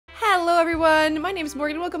Hello everyone, my name is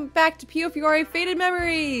Morgan and welcome back to Piofiore Faded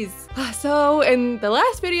Memories! So in the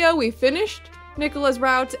last video we finished Nicola's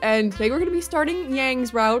route and today we're going to be starting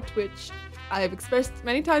Yang's route, which I've expressed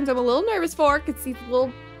many times I'm a little nervous for because he's a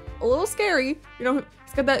little scary. You know,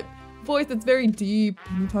 he's got that voice that's very deep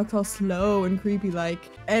and he talks all slow and creepy like.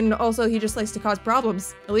 And also he just likes to cause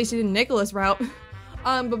problems, at least in Nicola's route.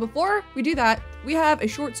 But before we do that, we have a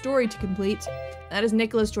short story to complete. That is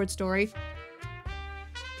Nicola's short story.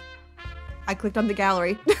 I clicked on the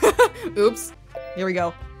gallery. Oops. Here we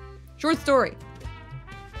go. Short story.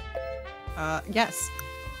 Yes.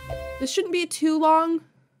 This shouldn't be too long.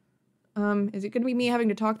 Is it gonna be me having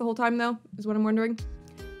to talk the whole time though? Is what I'm wondering.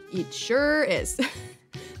 It sure is.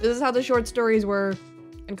 This is how the short stories were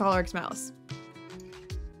in Color X Mouse.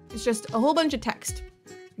 It's just a whole bunch of text.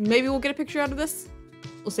 Maybe we'll get a picture out of this.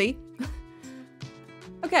 We'll see.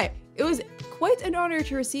 Okay, it was quite an honor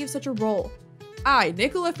to receive such a role. I,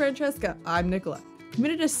 Nicola Francesca, I'm Nicola,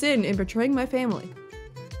 committed a sin in betraying my family.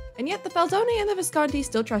 And yet the Falzoni and the Visconti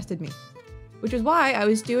still trusted me, which is why I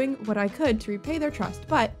was doing what I could to repay their trust,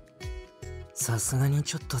 but...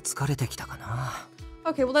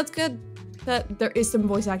 Okay, well that's good that there is some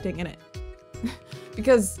voice acting in it.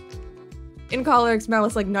 Because in Color X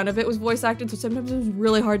Mouse, like none of it was voice acted, so sometimes it was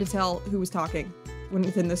really hard to tell who was talking when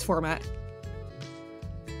it's in this format.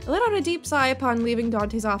 I let out a deep sigh upon leaving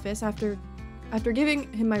Dante's office after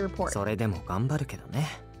giving him my report.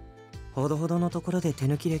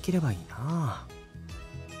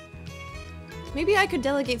 Maybe I could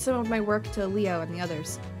delegate some of my work to Leo and the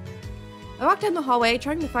others. I walked down the hallway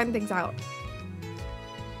trying to find things out.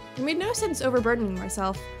 It made no sense overburdening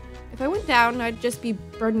myself. If I went down, I'd just be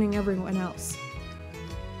burdening everyone else.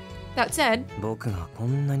 That said,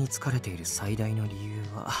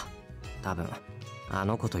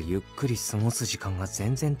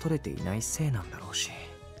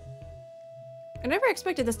 I never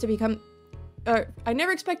expected this to be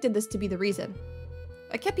the reason.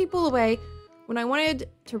 I kept people away when I wanted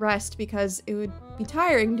to rest because it would be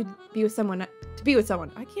tiring to be with someone.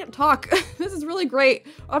 I can't talk. This is really great.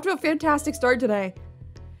 Off to a fantastic start today.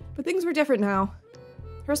 But things were different now.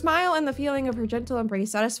 Her smile and the feeling of her gentle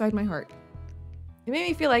embrace satisfied my heart. It made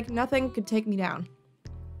me feel like nothing could take me down.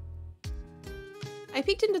 I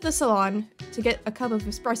peeked into the salon to get a cup of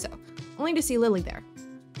espresso, only to see Lily there.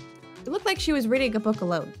 It looked like she was reading a book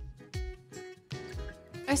alone.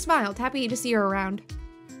 I smiled, happy to see her around.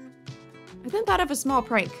 I then thought of a small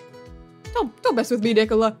prank. Don't mess with me,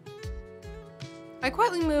 Nicola. I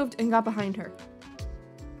quietly moved and got behind her.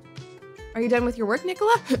 Are you done with your work,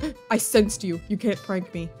 Nicola? I sensed you. You can't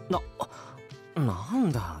prank me.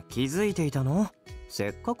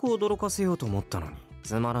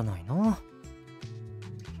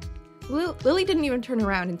 Lily didn't even turn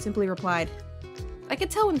around and simply replied, I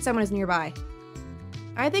could tell when someone is nearby.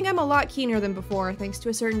 I think I'm a lot keener than before thanks to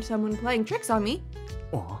a certain someone playing tricks on me.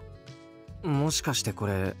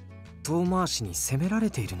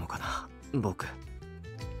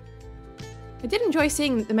 I did enjoy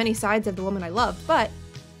seeing the many sides of the woman I loved, but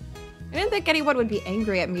I didn't think anyone would be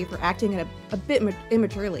angry at me for acting a bit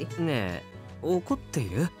immaturely.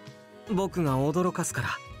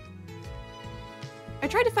 I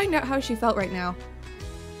tried to find out how she felt right now.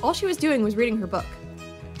 All she was doing was reading her book.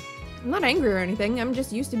 I'm not angry or anything, I'm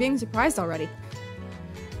just used to being surprised already.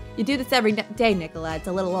 You do this every day, Nicola, it's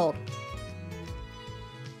a little old.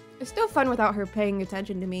 It's still fun without her paying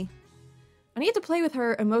attention to me. I need to play with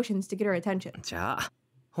her emotions to get her attention.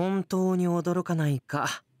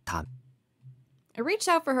 I reached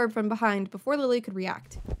out for her from behind before Lily could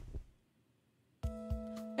react.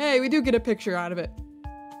 Hey, we do get a picture out of it.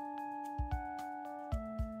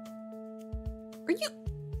 Are you...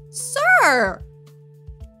 Sir!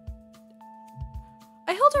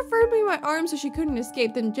 I held her firmly in my arms so she couldn't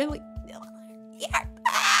escape, then gently...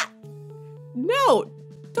 No!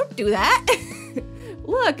 Don't do that!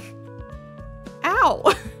 Look!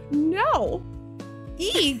 Ow! No!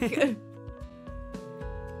 Eek!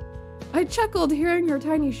 I chuckled hearing her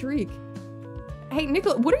tiny shriek. Hey,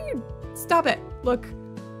 Nicola, what are you... Stop it. Look,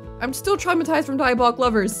 I'm still traumatized from Diabolic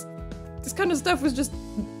Lovers. This kind of stuff was just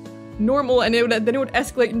normal and then it would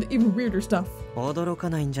escalate into even weirder stuff.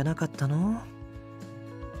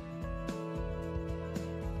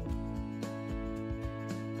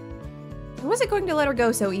 I wasn't going to let her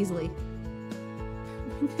go so easily.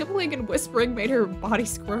 Nibbling and whispering made her body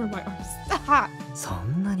squirm in my arms. Stop!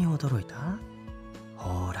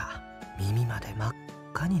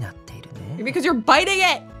 Because you're biting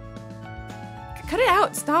it! Cut it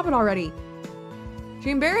out! Stop it already! She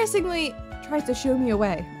embarrassingly tries to shoo me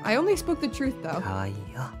away. I only spoke the truth, though.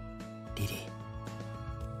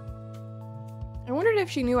 I wondered if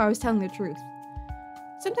she knew I was telling the truth.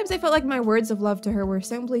 Sometimes I felt like my words of love to her were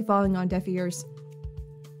simply falling on deaf ears.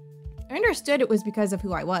 I understood it was because of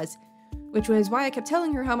who I was, which was why I kept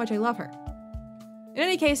telling her how much I love her. In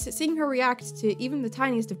any case, seeing her react to even the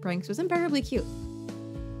tiniest of pranks was unbearably cute.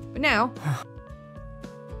 But now,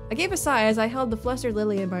 I gave a sigh as I held the flustered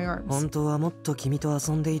Lily in my arms. 本当はもっと君と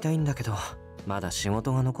遊んでいたいんだけど、まだ仕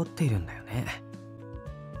事が残っているんだよね。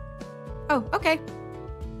Oh, okay.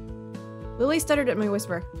 Lily stuttered at my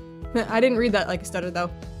whisper. I didn't read that like a stutter, though.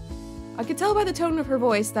 I could tell by the tone of her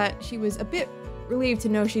voice that she was a bit relieved to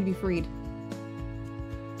know she'd be freed.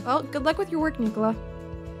 Well, good luck with your work, Nicola.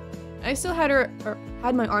 I still had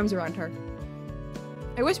my arms around her.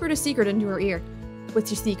 I whispered a secret into her ear. What's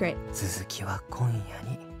your secret? 続きは今夜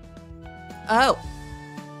に。Oh.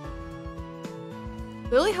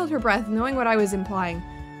 Lily held her breath, knowing what I was implying.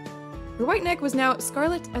 Her white neck was now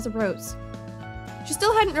scarlet as a rose. She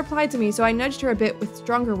still hadn't replied to me, so I nudged her a bit with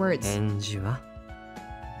stronger words. 返事は?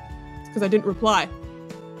 It's because I didn't reply.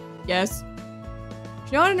 Yes.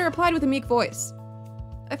 She nodded and replied with a meek voice.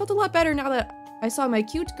 I felt a lot better now that I saw my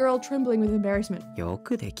cute girl trembling with embarrassment. よ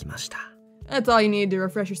くできました。That's all you need to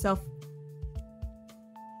refresh yourself.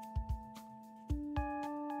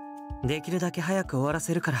 できるだけ早く終わら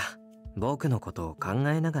せるから、僕のことを考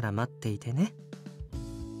えながら待っていてね。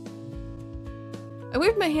I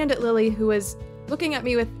waved my hand at Lily, who was looking at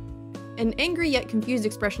me with an angry yet confused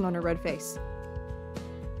expression on her red face.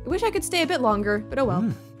 I wish I could stay a bit longer, but oh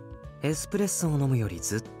well. エスプレッソを飲むより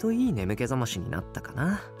ずっといい眠気覚ましになったか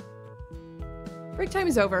な。Break time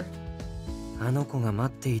is over. あの子が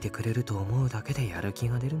待っていてくれると思うだけでやる気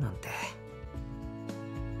が出るなんて。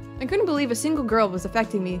I couldn't believe a single girl was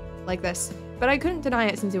affecting me like this, but I couldn't deny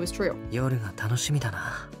it since it was true. 夜が楽しみだ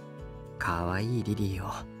な。可愛いリリーを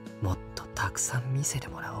もっとたくさん見せて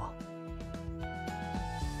もらおう。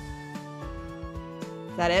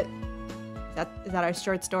Is that it? Is that our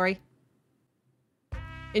short story?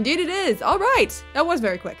 Indeed it is! Alright! That was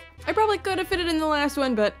very quick. I probably could have fit it in the last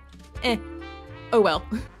one, but eh. Oh well.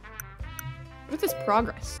 What is this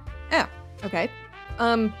progress? Yeah, okay.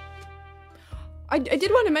 I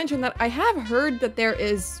did want to mention that I have heard that there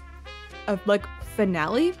is a, like,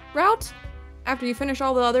 finale route after you finish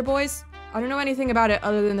all the other boys. I don't know anything about it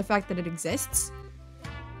other than the fact that it exists.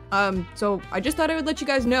 So I just thought I would let you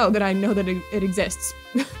guys know that I know that it exists.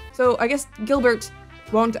 So I guess Gilbert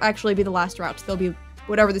won't actually be the last route. There'll be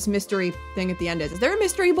whatever this mystery thing at the end is. Is there a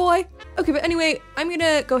mystery boy? Okay, but anyway, I'm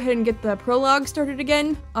gonna go ahead and get the prologue started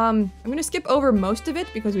again. I'm gonna skip over most of it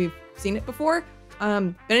because we've seen it before.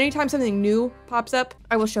 But anytime something new pops up,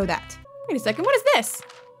 I will show that. Wait a second, what is this?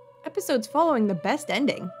 Episodes following the best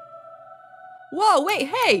ending. Whoa, wait,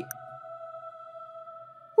 hey!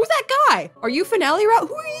 Who's that guy? Are you finale route?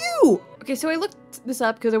 Who are you? Okay, so I looked this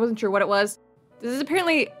up because I wasn't sure what it was. This is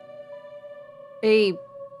apparently a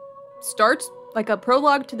start, like a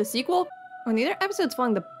prologue to the sequel. Oh, and the other episode's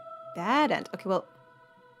following the bad end. Okay, well,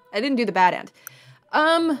 I didn't do the bad end.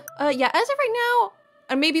 Yeah, as of right now,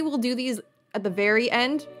 and maybe we'll do these at the very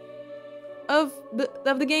end of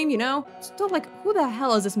the game, you know? Still like, who the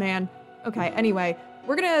hell is this man? Okay, anyway,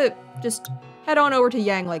 we're gonna just head on over to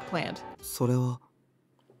Yang like planned. それは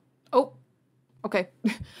Oh, okay.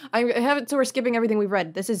 I have it so we're skipping everything we've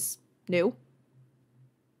read. This is new.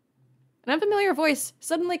 An unfamiliar voice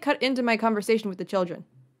suddenly cut into my conversation with the children.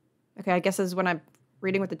 Okay, I guess this is when I'm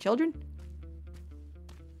reading with the children?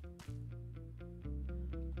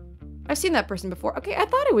 I've seen that person before. Okay, I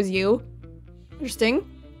thought it was you. Interesting.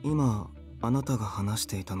 今あなたが話し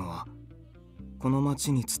ていたのはこの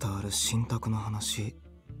町に伝わる神託の話。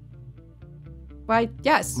 Why,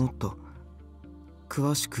 yes. もっと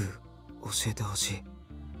詳しく教えてほしい。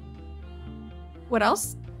 What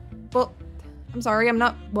else? Well, I'm sorry, I'm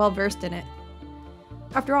not well versed in it.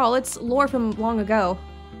 After all, it's lore from long ago.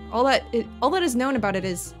 All that is known about it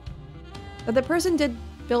is that the person did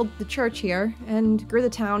build the church here and grew the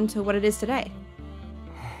town to what it is today.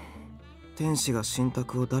 天使が神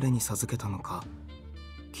託を誰に授けたのか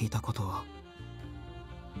聞いたことは？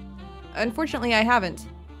 Unfortunately, I haven't.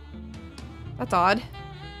 That's odd.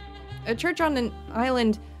 A church on an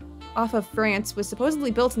island off of France was supposedly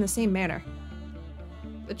built in the same manner.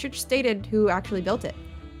 The church stated who actually built it.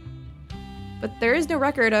 But there is no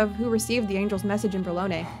record of who received the angel's message in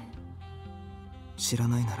Bologna. 知ら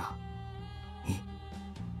ないならいい。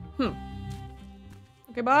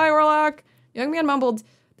 Okay, bye, Orlok. Young man mumbled,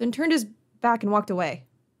 then turned his back and walked away.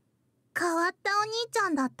 変わったお兄ちゃ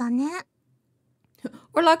んだったね。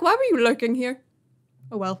 Orlok, why were you lurking here?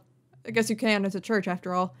 Oh well, I guess you can. It's a church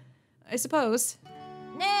after all. I suppose.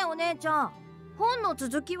 ねえお姉ちゃん、本の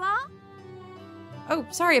続きは？ Oh,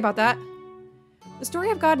 sorry about that. The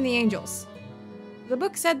story of God and the angels. The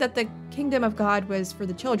book said that the kingdom of God was for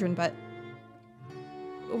the children, but...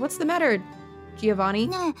 What's the matter, Giovanni?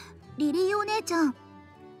 ねえ、リリーお姉ちゃん、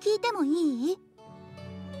聞いてもいい？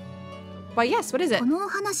 Why, yes, what is it? このお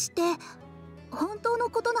話って本当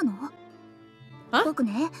のことなの？ Huh? 僕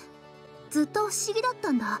ね、ずっと不思議だっ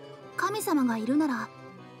たんだ。神様がいるなら、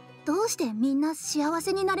どうしてみんな幸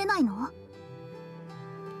せになれないの？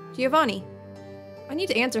 Giovanni. I need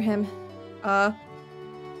to answer him.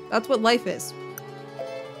 That's what life is.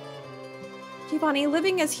 Giovanni,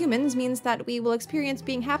 living as humans means that we will experience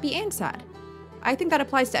being happy and sad. I think that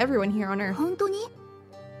applies to everyone here on Earth. 本当に？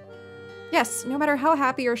 Yes, no matter how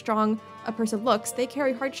happy or strong a person looks, they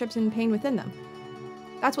carry hardships and pain within them.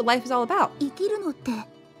 That's what life is all about. 生きるのって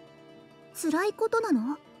辛いことな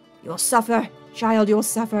の？ You'll suffer, child, you'll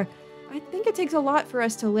suffer. I think it takes a lot for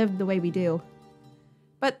us to live the way we do.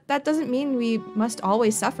 But that doesn't mean we must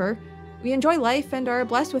always suffer. We enjoy life and are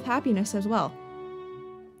blessed with happiness as well.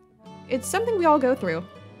 It's something we all go through.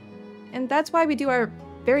 And that's why we do our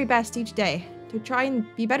very best each day, to try and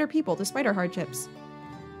be better people despite our hardships.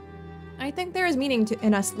 I think there is meaning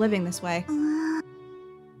in us living this way. うーん、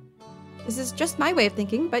 This is just my way of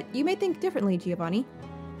thinking, but you may think differently, Giovanni.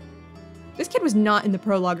 This kid was not in the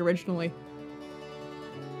prologue originally.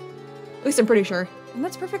 At least I'm pretty sure. And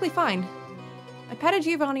that's perfectly fine. I patted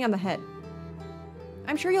Giovanni on the head.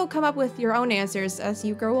 I'm sure you'll come up with your own answers as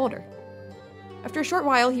you grow older. After a short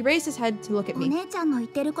while, he raised his head to look at お me. 姉ちゃんの言っ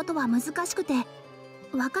てることは難しくて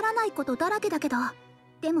わからないことだらけだけど、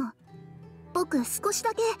でも僕少し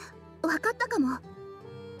だけわかったかも。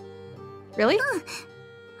 Really?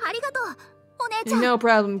 ありがとう、お姉ちゃん。 No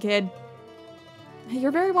problem, kid. You're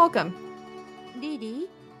very welcome. リリ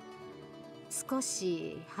ー、少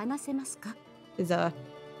し話せますか？ Is that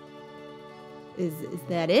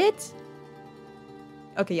it?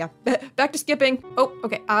 Okay, yeah. Back to skipping. Oh,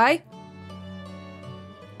 okay.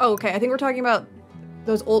 Oh, okay. I think we're talking about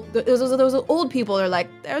those old people. They're like,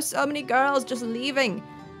 there's so many girls just leaving.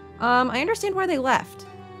 I understand why they left.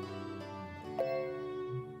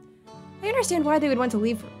 I understand why they would want to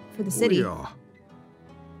leave for the お city. や、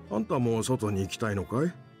あんたも外に行きたいのか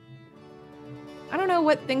い？ I don't know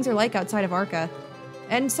what things are like outside of Arca.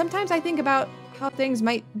 And sometimes I think about how things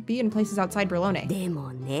might be in places outside Berlone. で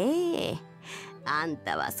もね、あん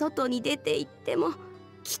たは外に出て行っても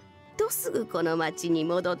きっとすぐこの町に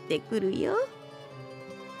戻ってくるよ。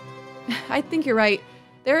I think you're right.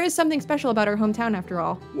 There is something special about our hometown after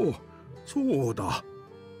all. お、そうだ。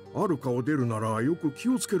アルカを出るならよく気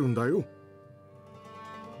をつけるんだよ。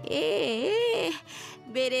ベ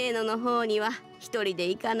レーノの方には一人で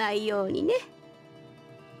行かないようにね。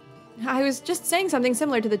I was just saying something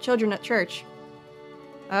similar to the children at church.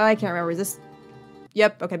 I can't remember. Is this?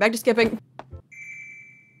 Yep. Okay, back to skipping.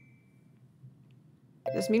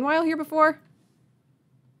 This meanwhile here before?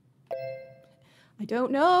 I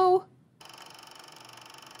don't know.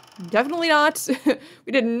 Definitely not.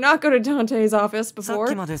 We did not go to Dante's office さっ before.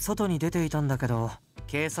 きまで外に出ていたんだけど、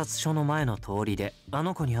警察署の前の通りであ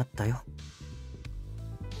の子に会ったよ。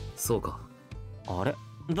そうか。あれ、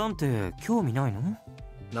ダンテ興味ないの？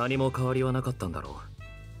何も変わりはなかったんだろ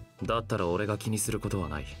う。だったら俺が気にすることは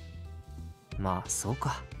ない。まあそう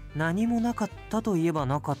か。何もなかったといえば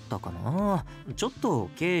なかったかな。ちょっと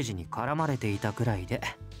刑事に絡まれていたくらいで。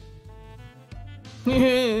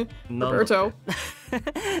Roberto.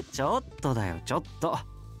 ちょっとだよ、ちょっと。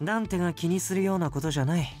ダンテが気にするようなことじゃ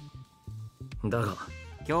ない。だが、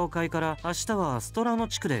教会から明日はストラノ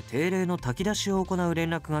地区で定例の炊き出しを行う連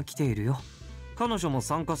絡が来ているよ。彼女も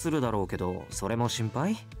参加するだろうけど、それも心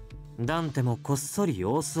配？ダンテもこっそり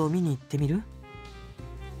様子を見に行ってみる？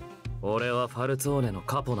俺はファルツォーネの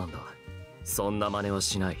カポなんだ。そんな真似は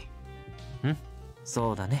しない。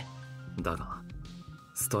そうだね。だが、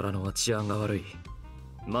ストラノは治安が悪い。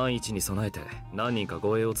万一に備えて何人か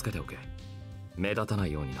護衛をつけておけ。目立たな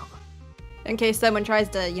いようにな。In case someone tries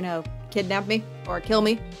to, kidnap me or kill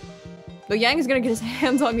me. But Yang is gonna get his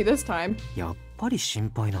hands on me this time. やっぱり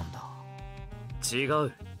心配なんだ。違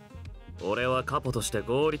う。俺はカポとして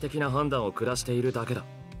合理的な判断を下しているだけだ。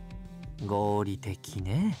合理的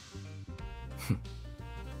ね。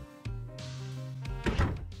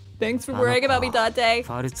Thanks for worrying about me, Dante. フ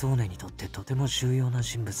ァルツォーネにとってとても重要な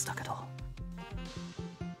人物だけど、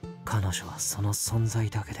彼女はその存在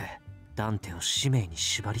だけでダンテを使命に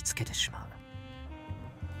縛り付けてしま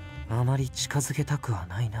う。あまり近づけたくは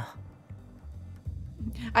ないな。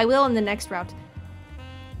I will in the next route.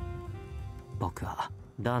 僕は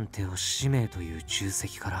ダンテを使命という重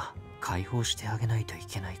責から解放してあげないとい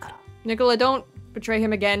けないから。Nicola, don't betray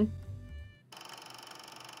him again.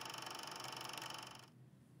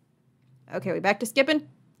 Okay, we back to skipping?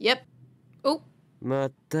 Yep. Oh, ま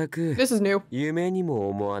ったく this is new. 夢にも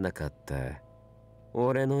思わなかった。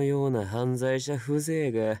俺のような犯罪者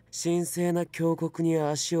風情が神聖な峡谷に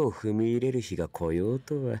足を踏み入れる日が来よう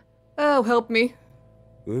とは。Oh, help me.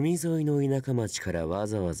 海沿いの田舎町からわ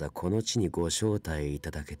ざわざこの地にご招待い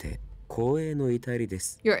ただけて光栄の至りで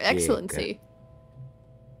す。 Your Excellency.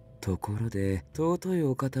 ところで尊い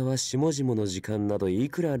お方は下々の時間などい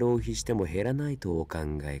くら浪費しても減らないとお考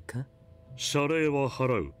えか？謝礼は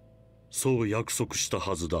払う。そう約束した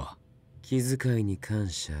はずだ。気遣いに感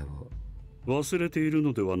謝を。忘れている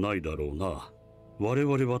のではないだろうな。我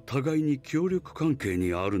々は互いに協力関係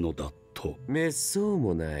にあるのだと。めっそう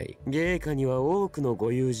もない。芸家には多くの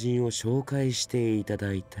ご友人を紹介していた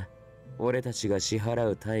だいた。俺たちが支払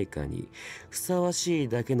う対価にふさわしい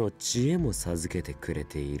だけの知恵も授けてくれ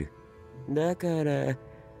ている。だから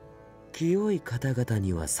清い方々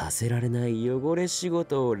にはさせられない汚れ仕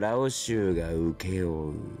事をラオ州が請け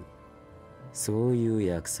負う。そういう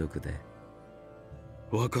約束だ。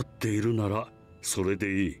分かっているならそれ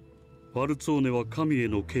でいい。ファルツォーネは神へ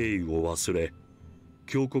の敬意を忘れ、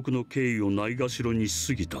峡谷の敬意をないがしろにし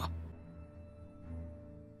すぎた。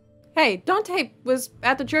Hey, Dante was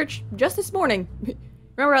at the church just this morning.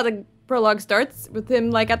 Remember how the prologue starts with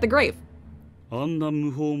him like at the grave? あんな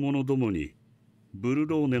無法者どもにブル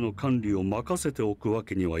ローネの管理を任せておくわ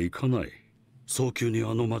けにはいかない。早急に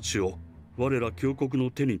あの町を我ら峡谷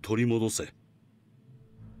の手に取り戻せ。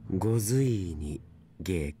ご随意に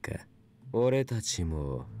芸家。俺たち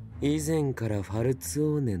も以前からファルツ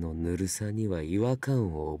ォーネのぬるさには違和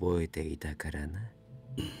感を覚えていたからな。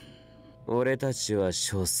俺たちは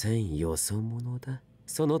所詮よそ者だ。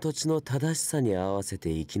その土地の正しさに合わせて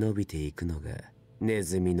生き延びていくのがネ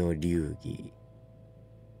ズミの流儀。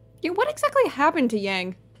Yeah, what exactly happened to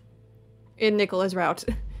Yang in Nicola's route?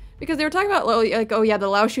 Because they were talking about, like, oh yeah, the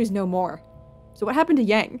Lao Shu's no more. So what happened to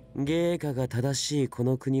Yang? 芸家が正しいこ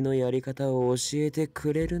の国のやり方を教えて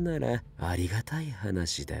くれるならありがたい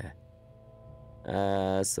話だ。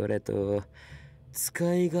ああ、それと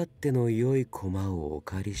使い勝手の良い駒をお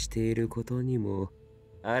借りしていることにも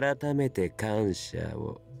改めて感謝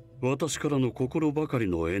を。私からの心ばかり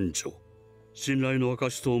の援助、信頼の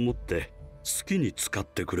証と思って好きに使っ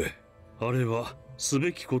てくれ。あれはす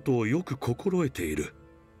べきことをよく心得ている。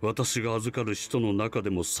私が預かる人の中で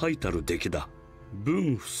も最たる出来だ。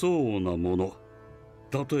分不相応なもの、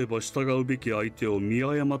例えば従うべき相手を見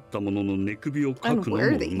誤った者の寝首をかくのも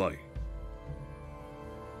うまい。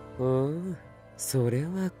おお、それ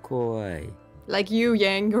は怖い。 Like you,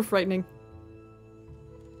 Yang, you're frightening.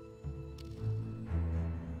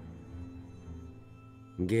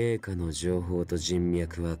 芸家の情報と人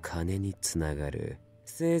脈は金につながる。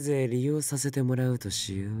せいぜい利用させてもらうと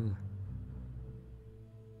しよう。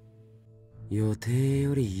予定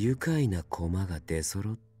より愉快な駒が出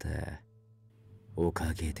揃った。お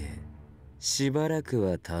かげでしばらく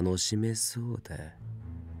は楽しめそうだ。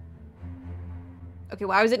Okay,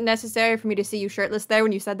 why was it necessary for me to see you shirtless there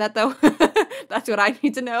when you said that, though? That's what I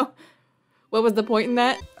need to know. What was the point in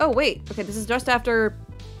that? Oh, wait. Okay, this is just after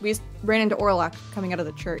we ran into Orlok coming out of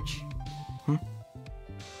the church.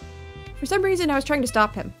 For some reason, I was trying to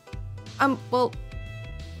stop him. Well,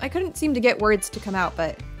 I couldn't seem to get words to come out,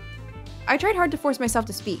 but I tried hard to force myself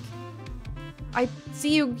to speak. I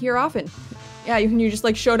see you here often. Yeah, you just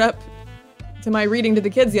like showed up to my reading to the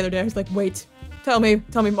kids the other day. I was like, wait, tell me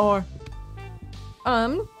more.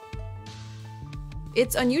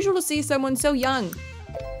 It's unusual to see someone so young.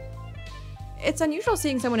 It's unusual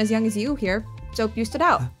seeing someone as young as you here, so you stood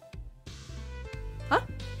out. Huh?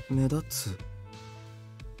 目立つ。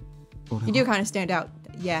 You do kind of stand out,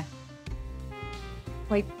 yeah.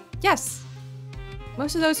 Wait, yes.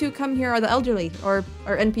 Most of those who come here are the elderly, or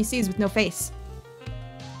are NPCs with no face.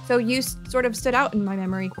 So you sort of stood out in my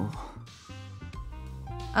memory.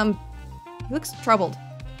 He looks troubled.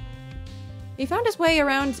 He found his way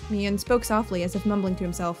around me and spoke softly, as if mumbling to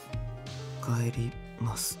himself. 帰り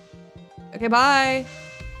ます。 Okay, bye.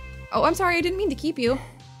 Oh, I'm sorry, I didn't mean to keep you.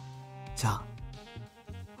 じゃあ、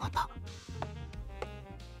また。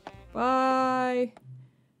 Bye.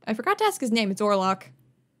 I forgot to ask his name, it's Orlok.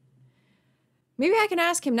 Maybe I can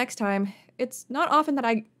ask him next time. It's not often that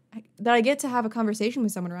I get to have a conversation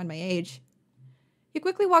with someone around my age. He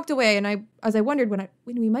quickly walked away, and as I wondered when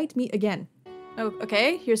we might meet again. Oh,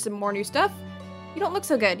 okay, here's some more new stuff. You don't look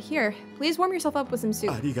so good. Here, please warm yourself up with some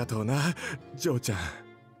soup. ありがとうな、ジョーちゃん。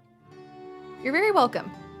 You're very welcome.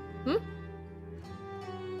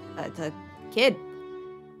 It's a kid.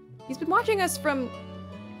 He's been watching us from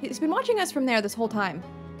there this whole time.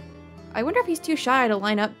 I wonder if he's too shy to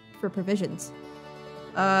line up for provisions.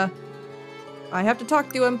 I have to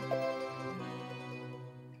talk to him.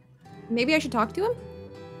 maybe I should talk to him?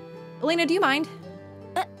 Elena, do you mind?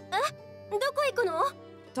 どこ行くの?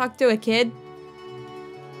 Talk to a kid?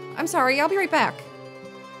 I'm sorry, I'll be right back.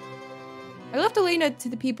 I left Elena to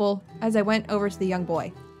the people as I went over to the young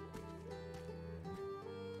boy.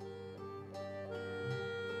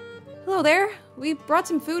 Hello there. We brought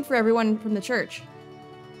some food for everyone from the church.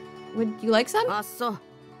 Would you like some? あっそう。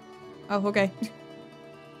 Oh, okay.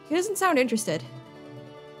 He doesn't sound interested.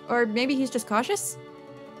 Or maybe he's just cautious?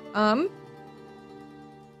 Do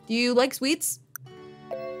you like sweets?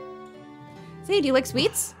 Say, do you like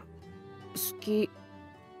sweets? 好き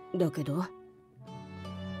だけど。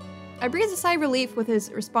 I breathed a sigh of relief with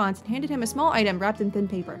his response and handed him a small item wrapped in thin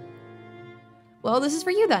paper. Well, this is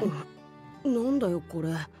for you then. なんだよこ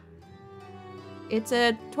れ。 It's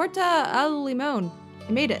a torta al limon.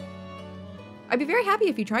 I made it. I'd be very happy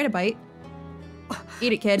if you tried a bite.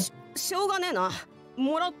 Eat it, kid. しょうがねえな。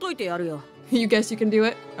もらっといてやるよ。You guess you can do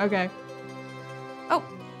it? Okay. Oh,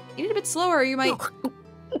 eat it a bit slower or you might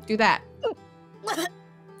do that.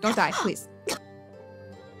 Don't die, please.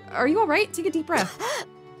 Are you alright? Take a deep breath.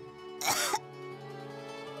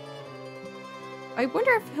 I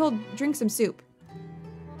wonder if he'll drink some soup.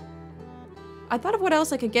 I thought of what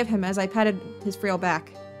else I could give him as I patted his frail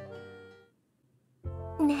back.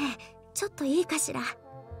 ねえ、ちょっといいかしら。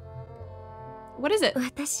 What is it?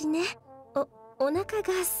 私ね、お腹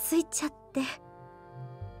が空いちゃって。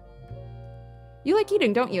 You like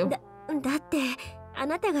eating, don't you? だってあ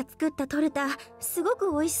なたが作ったトルタすご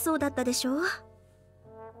く美味しそうだったでしょ。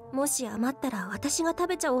もし余ったら私が食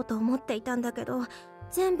べちゃおうと思っていたんだけど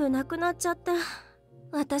全部なくなっちゃって、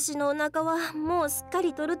私のお腹はもうすっか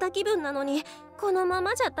りトルタ気分なのにこのま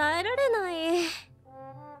まじゃ耐えられない。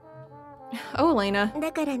 Oh, Elena.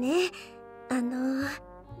 だからね、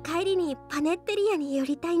帰りにパネッテリアに寄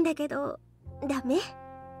りたいんだけどダメ？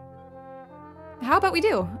 How about we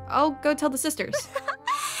do? I'll go tell the sisters. グラ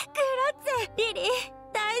ッツェ、リリー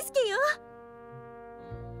大好きよ。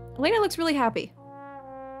 Elena looks really happy.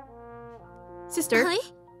 Sister, はい。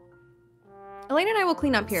 Elena and I will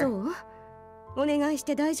clean up そ here. う。お願いし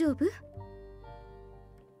て大丈夫？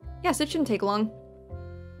 Yes, it shouldn't take long.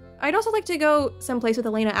 I'd also like to go someplace with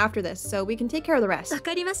Elena after this, so we can take care of the rest. わ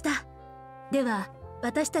かりました。では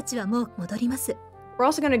私たちはもう戻ります。 We're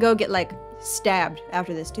also gonna go get, like, stabbed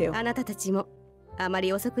after this, too. あなたたちもあま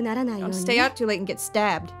り遅くならないよう Don't に stay ね。 out too late and get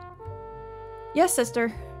stabbed. Yes,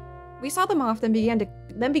 sister. We saw them off, then began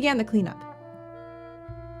the cleanup.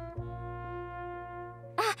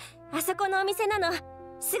 あそこのお店なの。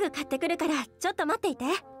すぐ買ってくるからちょっと待っていて。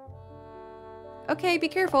 Okay, be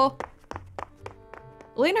careful.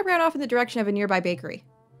 Elena ran off in the direction of a nearby bakery.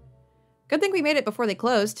 Good thing we made it before they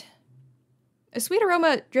closed. A sweet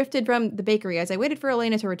aroma drifted from the bakery as I waited for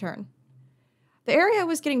Elena to return. The area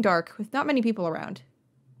was getting dark, with not many people around.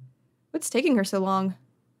 What's taking her so long?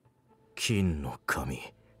 金の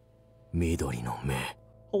髪、緑の目。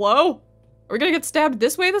 Hello? Are we gonna get stabbed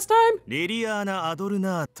this way this time? リリアーナ・アドル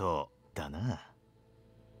ナートだな。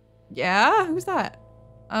 Yeah? Who's that?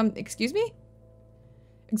 Excuse me?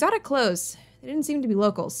 Exotic clothes. They didn't seem to be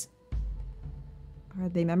locals. Are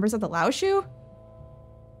they members of the Lao Shu?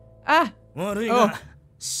 Ah! 悪いが、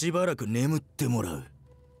しばらく眠ってもらう。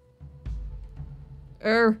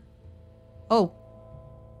Oh.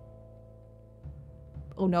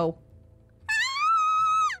 Oh no.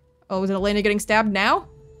 Oh, is it Elena getting stabbed now?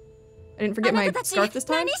 I didn't forget my scarf this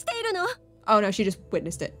time? 何しているの？ Oh no, she just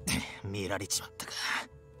witnessed it. 見られちまったか。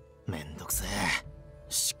めんどくせえ。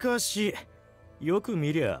しかし、よく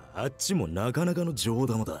見りゃあっちもなかなかの上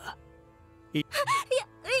玉だ。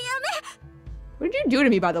What did you do to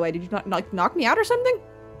me, by the way? Did you not, like, knock me out or something?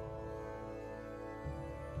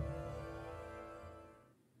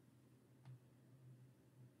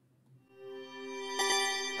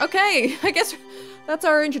 Okay, I guess that's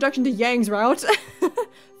our introduction to Yang's route.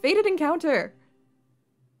 Fated encounter.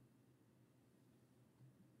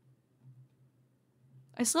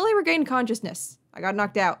 I slowly regained consciousness. I got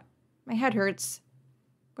knocked out. My head hurts.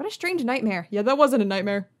 What a strange nightmare. Yeah, that wasn't a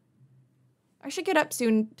nightmare. I should get up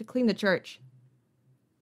soon to clean the church.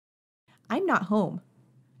 I'm not home.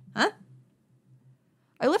 Huh?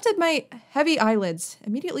 I lifted my heavy eyelids.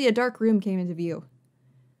 Immediately a dark room came into view.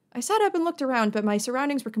 I sat up and looked around, but my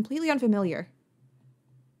surroundings were completely unfamiliar.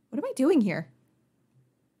 What am I doing here?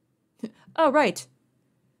 Oh, right.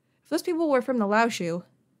 If those people were from the Lao Shu...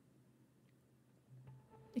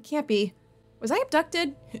 It can't be. Was I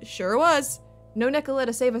abducted? Sure was. No Nicola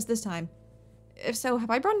to save us this time. If so, have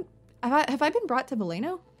I been brought to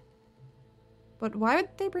Veleno? But why would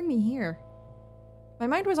they bring me here? My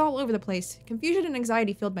mind was all over the place. Confusion and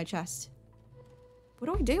anxiety filled my chest. What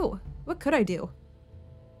do I do? What could I do?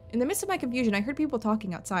 In the midst of my confusion, I heard people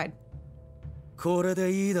talking outside. これ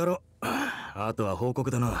でいいだろ。あとは報告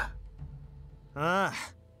だな。ああ、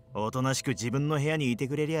おとなしく自分の部屋にいて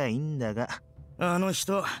くれりゃいいんだが、あの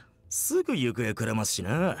人、すぐ行方くらますし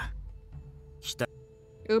な。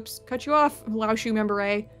Oops, cut you off, Lao Shu member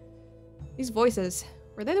A. These voices,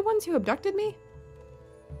 were they the ones who abducted me?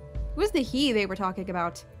 Who was the he they were talking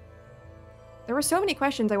about? There were so many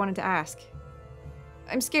questions I wanted to ask.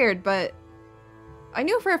 I'm scared, but I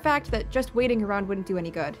knew for a fact that just waiting around wouldn't do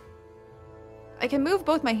any good. I can move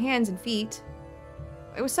both my hands and feet.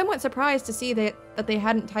 I was somewhat surprised to see that they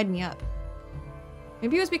hadn't tied me up.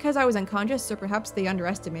 Maybe it was because I was unconscious, or perhaps they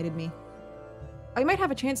underestimated me. I might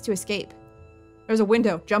have a chance to escape. There's a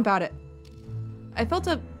window. Jump out it. I felt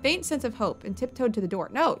a faint sense of hope and tiptoed to the door.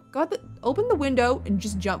 No, open the window and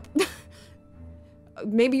just jump.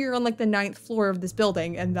 Maybe you're on like the 9th floor of this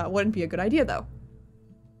building, and that wouldn't be a good idea though.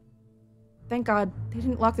 Thank God, they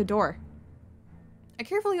didn't lock the door. I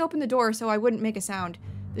carefully opened the door so I wouldn't make a sound,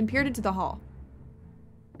 then peered into the hall.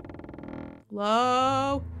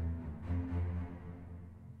 Hello?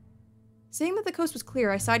 Seeing that the coast was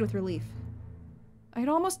clear, I sighed with relief. I had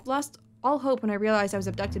almost lost all hope when I realized I was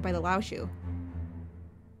abducted by the Lao Shu.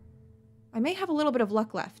 I may have a little bit of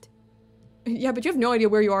luck left. Yeah, but you have no idea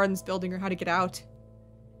where you are in this building or how to get out.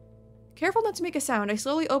 Careful not to make a sound, I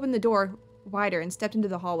slowly opened the door wider and stepped into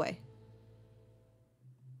the hallway.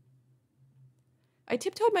 I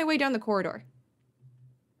tiptoed my way down the corridor.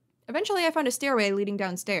 Eventually, I found a stairway leading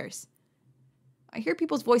downstairs. I hear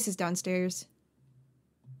people's voices downstairs.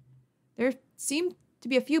 There seemed to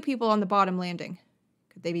be a few people on the bottom landing.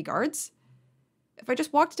 Could they be guards? If I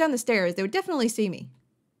just walked down the stairs, they would definitely see me.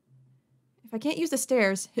 If I can't use the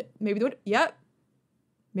stairs, maybe the window. Yep.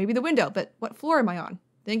 Maybe the window, but what floor am I on?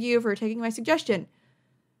 Thank you for taking my suggestion.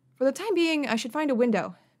 For the time being, I should find a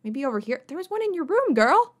window. Maybe over here. There was one in your room,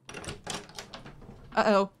 girl!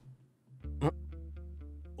 Uh-oh.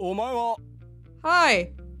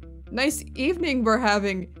 Hi. Nice evening we're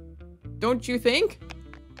having. Don't you think?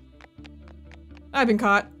 I've been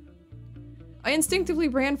caught. I instinctively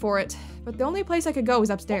ran for it, but the only place I could go was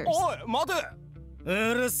upstairs. う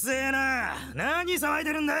るせえな。何騒い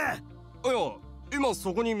でるんだ。いや、今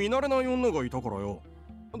そこに見慣れない女がいたからよ。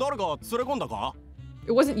誰か連れ込んだか?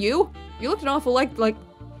 It wasn't you? You looked an awful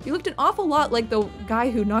you looked an awful lot like the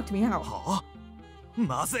guy who knocked me out. はあ?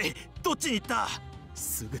 まずい。どっちに行った？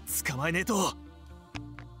すぐ捕まえねえと。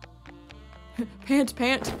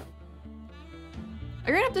Pant.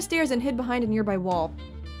 I ran up the stairs and hid behind a nearby wall.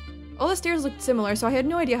 All the stairs looked similar, so I had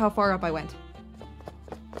no idea how far up I went.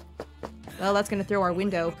 Well, that's gonna throw our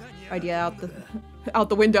window idea out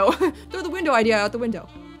the window. Throw the window idea out the window.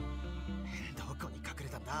 どこに隠れ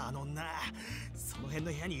たんだ、あの女。その辺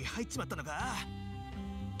の部屋に入っちまったのか?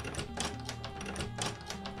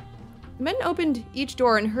 The men opened each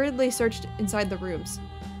door and hurriedly searched inside the rooms.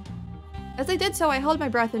 As they did so, I held my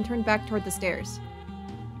breath and turned back toward the stairs.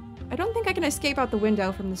 I don't think I can escape out the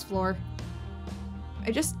window from this floor.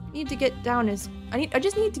 I just need to get down I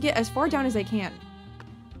just need to get as far down as I can.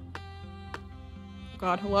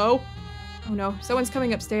 God, hello? Oh no, someone's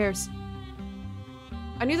coming upstairs.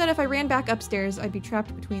 I knew that if I ran back upstairs, I'd be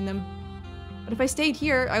trapped between them. But if I stayed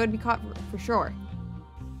here, I would be caught for sure.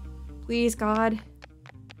 Please, God.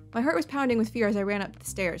 My heart was pounding with fear as I ran up the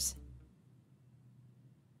stairs.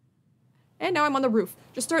 And now I'm on the roof.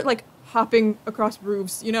 Just start, like, hopping across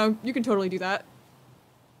roofs, you know? You can totally do that.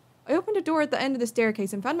 I opened a door at the end of the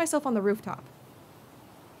staircase and found myself on the rooftop.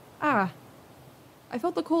 Ah. I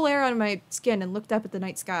felt the cool air on my skin and looked up at the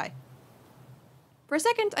night sky. For a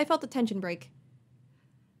second, I felt the tension break.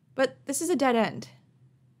 But this is a dead end.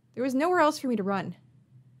 There was nowhere else for me to run.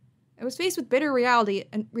 I was faced with bitter reality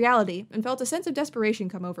and felt a sense of desperation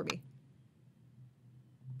come over me.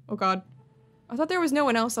 Oh God. I thought there was no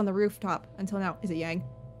one else on the rooftop until now. Is it Yang?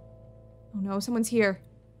 Oh no, someone's here.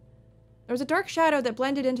 There was a dark shadow that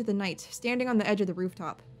blended into the night, standing on the edge of the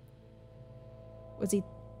rooftop. Was he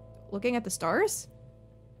looking at the stars?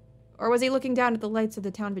 Or was he looking down at the lights of the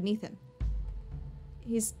town beneath him?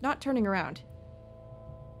 He's not turning around.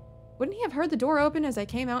 Wouldn't he have heard the door open as I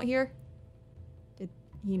came out here? Did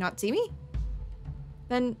he not see me?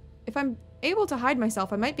 Then, if I'm able to hide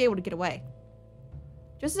myself, I might be able to get away.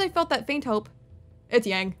 Just as I felt that faint hope, it's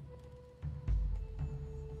Yang.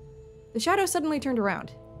 The shadow suddenly turned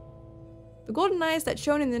around. The golden eyes that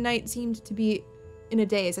shone in the night seemed to be in a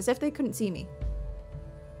daze, as if they couldn't see me.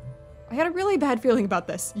 I had a really bad feeling about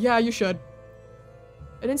this. Yeah, you should.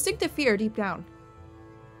 An instinctive fear deep down.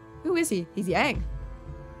 Who is he? He's Yang.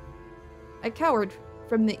 I cowered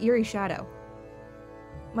from the eerie shadow.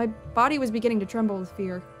 My body was beginning to tremble with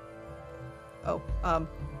fear. Oh,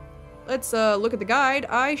 let's look at the guide.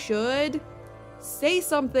 I should say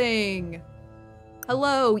something.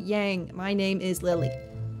 Hello, Yang. My name is Lily.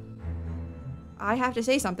 I have to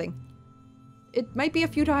say something. It might be a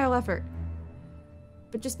futile effort.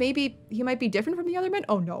 But just maybe he might be different from the other men?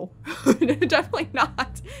 Oh no. Definitely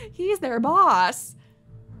not. He's their boss.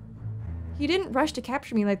 He didn't rush to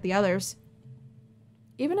capture me like the others.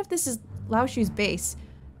 Even if this is Lao Shu's base,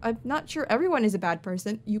 I'm not sure everyone is a bad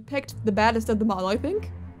person. You picked the baddest of them all, I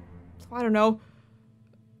think. So I don't know.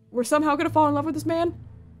 We're somehow gonna fall in love with this man?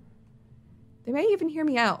 They may even hear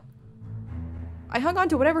me out. I hung on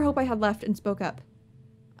to whatever hope I had left and spoke up.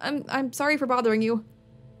 I'm sorry for bothering you.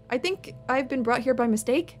 I think I've been brought here by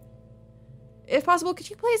mistake. If possible, could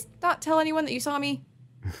you please not tell anyone that you saw me?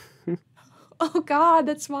 Oh god,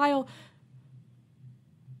 that smile.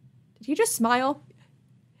 Did he just smile?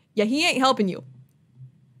 Yeah, he ain't helping you.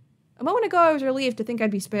 A moment ago, I was relieved to think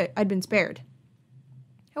I'd been spared.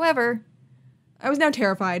 However, I was now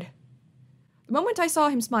terrified. The moment I saw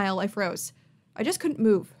him smile, I froze. I just couldn't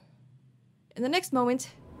move. In the next moment...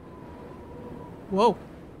 Whoa.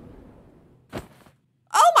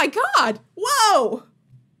 Oh my god! Whoa!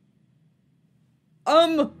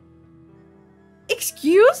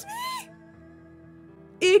 Excuse me?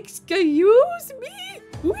 Excuse me?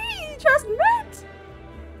 We just met!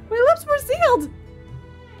 My lips were sealed!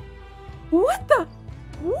 What the?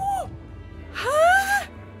 Whoa! Huh?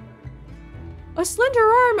 A slender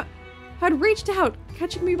arm had reached out,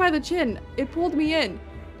 catching me by the chin. It pulled me in.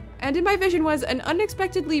 And in my vision was an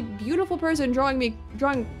unexpectedly beautiful person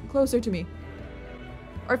drawing closer to me.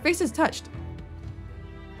 Our faces touched.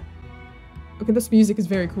 Okay, this music is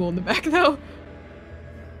very cool in the back though.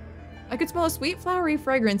 I could smell a sweet flowery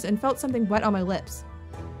fragrance and felt something wet on my lips.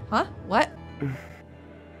 Huh? What?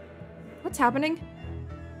 What's happening?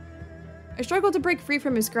 I struggled to break free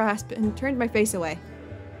from his grasp and turned my face away.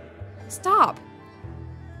 Stop!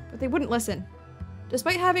 But they wouldn't listen.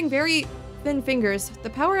 Despite having very thin fingers, the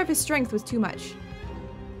power of his strength was too much.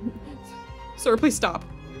 Sir, please stop.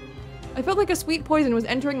 I felt like a sweet poison was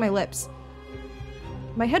entering my lips.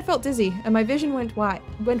 My head felt dizzy, and my vision went white.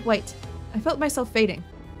 I felt myself fading.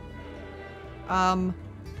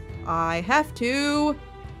 I have to...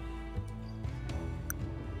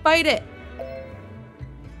 fight it!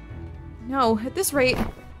 No, at this rate...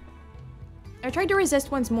 I tried to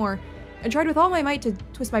resist once more, and tried with all my might to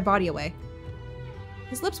twist my body away.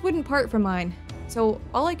 His lips wouldn't part from mine, so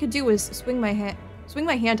all I could do was swing my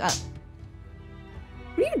hand up.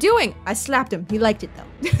 What are you doing? I slapped him. He liked it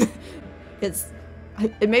though. Because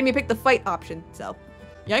it made me pick the fight option, so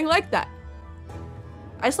Yang liked that.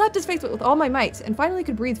 I slapped his face with all my might, and finally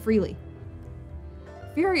could breathe freely.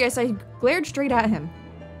 Furious, I glared straight at him.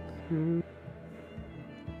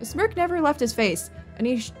 The smirk never left his face, and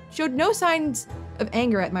he showed no signs of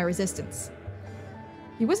anger at my resistance.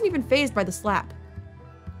 He wasn't even fazed by the slap.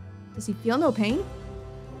 Does he feel no pain?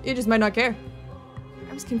 He just might not care.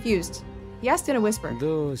 I was confused. He asked in a whisper.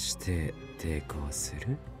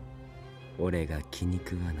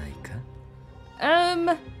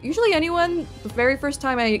 Usually anyone, the very first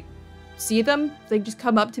time I see them, they just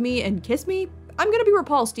come up to me and kiss me. I'm gonna be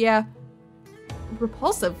repulsed, yeah.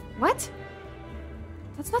 Repulsive? What?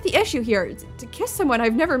 That's not the issue here. To kiss someone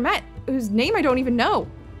I've never met, whose name I don't even know.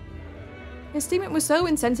 His statement was so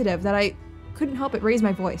insensitive that I couldn't help but raise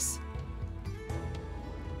my voice.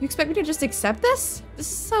 You expect me to just accept this? This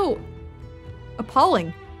is so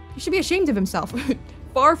appalling. He should be ashamed of himself.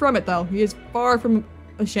 Far from it, though. He is far from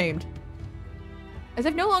ashamed. As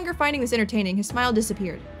if no longer finding this entertaining, his smile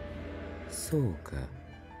disappeared.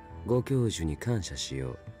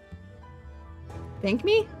 Thank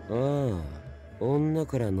me?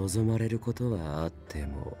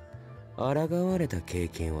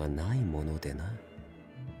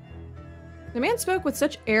 The man spoke with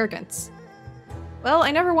such arrogance. Well,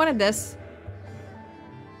 I never wanted this.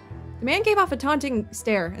 The man gave off a taunting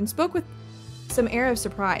stare and spoke with some air of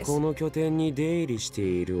surprise.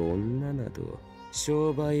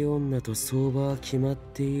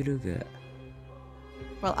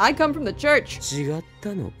 Well, I come from the church.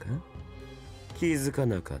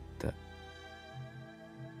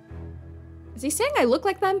 Is he saying I look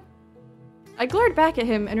like them? I glared back at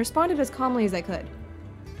him and responded as calmly as I could.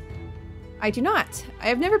 I do not. I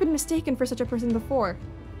have never been mistaken for such a person before.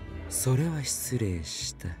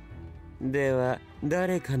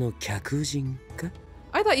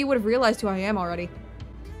 I thought you would have realized who I am already.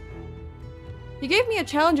 He gave me a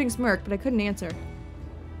challenging smirk, but I couldn't answer.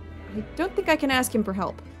 I don't think I can ask him for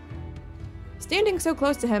help. Standing so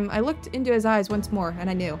close to him, I looked into his eyes once more, and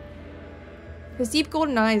I knew. His deep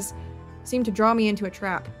golden eyes seemed to draw me into a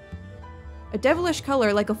trap. a devilish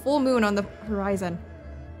color like a full moon on the horizon.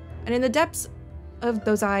 And in the depths of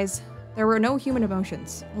those eyes, there were no human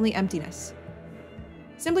emotions, only emptiness.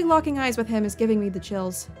 Simply locking eyes with him is giving me the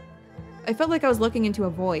chills. I felt like I was looking into a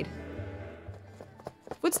void.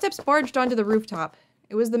 Footsteps barged onto the rooftop.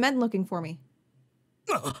 It was the men looking for me.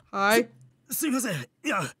 Hi. すいません。い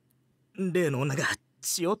や、例の女が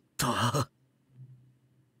ちょっと。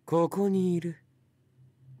ここにいる。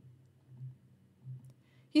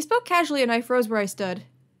He spoke casually and I froze where I stood.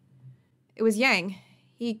 It was Yang.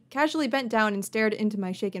 He casually bent down and stared into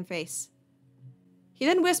my shaken face. He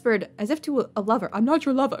then whispered, as if to a lover, "I'm not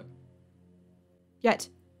your lover." Yet.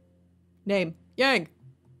 Name, Yang.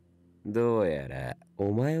 どうやら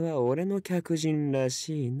お前は俺の客人ら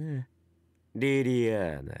しいな。リリ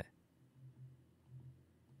アーナ。I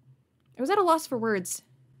was at a loss for words.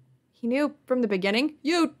 He knew from the beginning.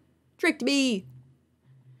 You tricked me.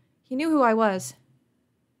 He knew who I was.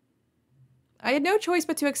 I had no choice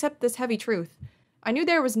but to accept this heavy truth. I knew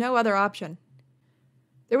there was no other option.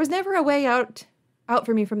 There was never a way out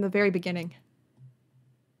for me from the very beginning.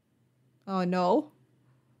 Oh no.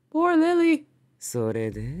 Poor Lily. そ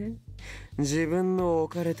れで自分の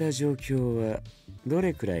置かれた状況はど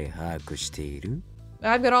れくらい把握している？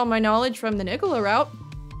 I've got all my knowledge from the Nicola route.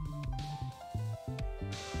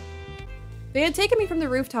 They had taken me from the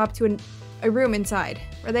rooftop to a room inside,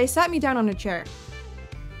 where they sat me down on a chair.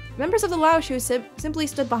 Members of the Lao Shu simply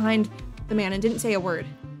stood behind the man and didn't say a word.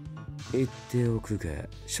 言っておくが、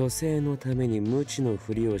書生のために無知の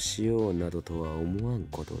ふりをしようなどとは思わん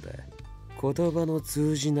ことだ。言葉の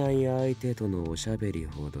通じない相手とのおしゃべり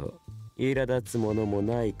ほど苛立つものも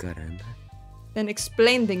ないからな。Then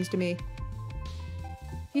explain things to me.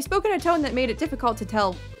 He spoke in a tone that made it difficult to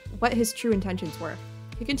tell what his true intentions were.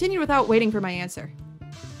 He continued without waiting for my answer.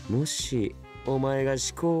 もしお前が思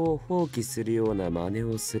考を放棄するような真似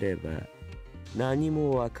をすれば、何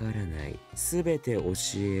もわからない、すべて教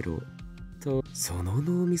えろと、その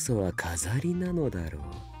脳みそは飾りなのだろ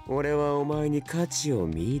う。俺はお前に価値を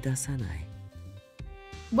見出さない。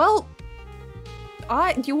Well,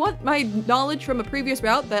 do you want my knowledge from a previous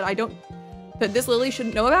route that that this Lily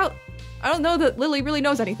shouldn't know about? I don't know that Lily really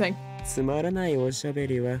knows anything. つまらないおしゃべ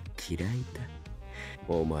りは嫌いだ。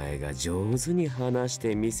お前が上手に話し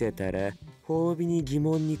てみせたら、褒美に疑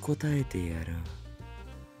問に答えてやろ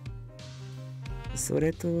う。そ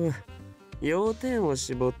れと、要点を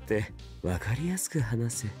絞って分かりやすく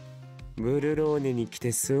話せ。ブルローネに来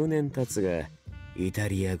て数年経つが、イタ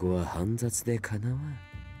リア語は煩雑でかなわん。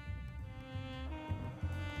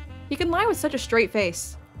He can lie with such a straight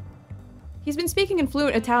face. He's been speaking in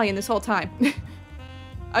fluent Italian this whole time.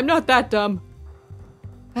 I'm not that dumb.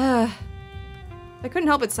 I couldn't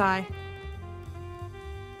help but sigh.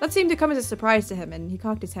 That seemed to come as a surprise to him, and he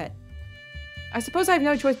cocked his head. I suppose I have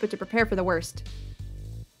no choice but to prepare for the worst.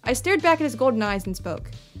 I stared back at his golden eyes and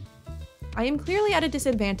spoke. I am clearly at a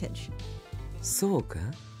disadvantage. そうか？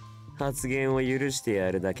発言を許して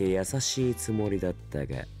やるだけ優しいつもりだった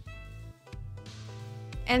が。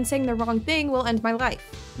And saying the wrong thing will end my life.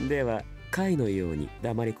 では、貝のように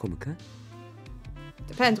黙り込むか？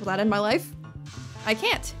 Depends, will that end my life? I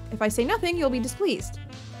can't. If I say nothing, you'll be displeased.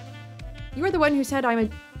 You are the one who said I'm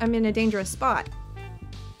in a dangerous spot.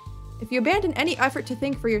 If you abandon any effort to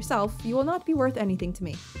think for yourself, you will not be worth anything to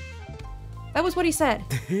me. That was what he said.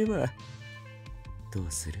 では、どう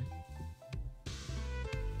する？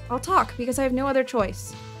 I'll talk because I have no other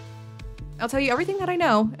choice. I'll tell you everything that I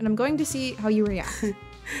know, and I'm going to see how you react.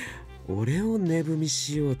 俺を値踏み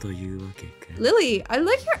しようというわけか。 Lily, I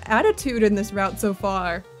like your attitude in this route so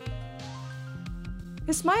far.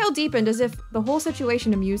 His smile deepened as if the whole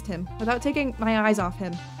situation amused him, without taking my eyes off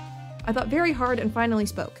him. I thought very hard and finally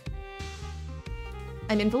spoke.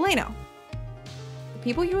 I'm in Veleno. The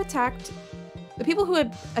people who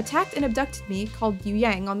had attacked and abducted me called you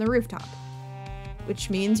Yang on the rooftop. Which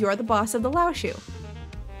means you're the boss of the Lao Shu.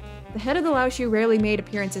 The head of the Lao Shu rarely made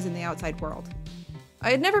appearances in the outside world. I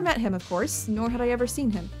had never met him, of course, nor had I ever seen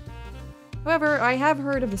him. However, I have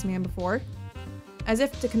heard of this man before. As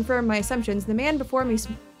if to confirm my assumptions, the man before me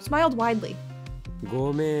smiled widely.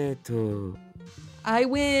 ごめんと。I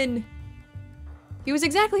win! He was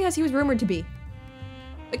exactly as he was rumored to be.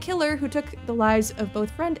 A killer who took the lives of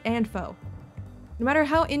both friend and foe. No matter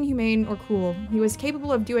how inhumane or cruel, he was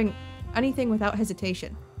capable of doing anything without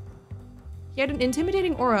hesitation. He had an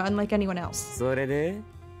intimidating aura unlike anyone else. それで、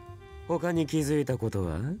他に気づいたこと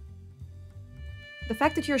は？ The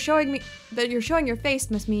fact that you're showing your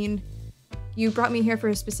face must mean you brought me here for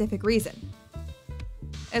a specific reason.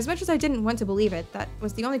 As much as I didn't want to believe it, that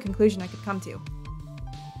was the only conclusion I could come to.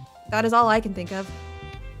 That is all I can think of.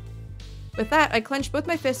 With that, I clenched both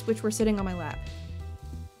my fists, which were sitting on my lap.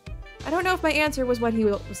 I don't know if my answer was what he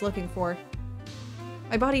was looking for.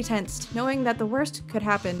 My body tensed, knowing that the worst could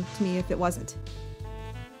happen to me if it wasn't.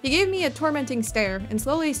 He gave me a tormenting stare and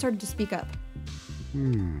slowly started to speak up.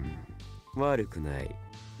 悪くない。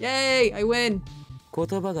 Yay, I win.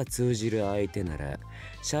 言葉が通じる相手なら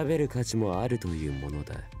喋る価値もあるというもの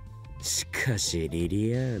だ。しかしリ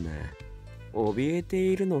リアーナ、怯えて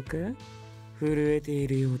いるのか？震えてい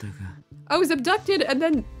るようだが。I was abducted and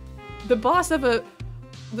then the boss of the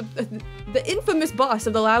infamous boss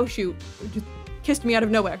of the Lao shoot just kissed me out of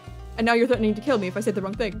nowhere. And now you're threatening to kill me if I said the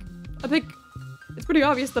wrong thing. I think it's pretty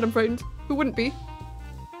obvious that I'm frightened. Who wouldn't be?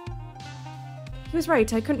 He was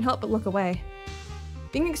right, I couldn't help but look away.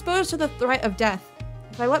 Being exposed to the threat of death.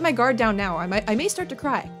 If I let my guard down now, I may start to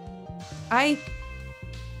cry.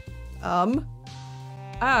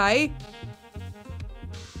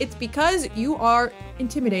 It's because you are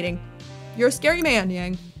intimidating. You're a scary man,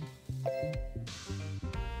 Yang.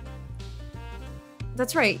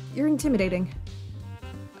 That's right, you're intimidating.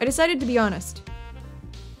 I decided to be honest.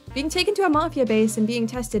 Being taken to a mafia base and being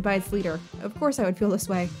tested by its leader, of course I would feel this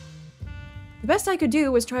way. The best I could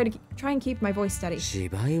do was try and keep my voice steady.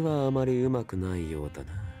 芝居はあまり上手くないようだな。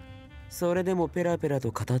それでもペラペラ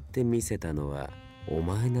と語ってみせたのはお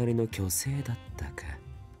前なりの虚勢だったか。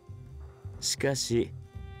しかし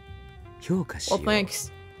評価しよう。Well,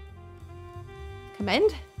 thanks.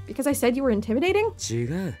 Commend? Because I said you were intimidating? 違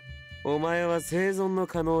う。お前は生存の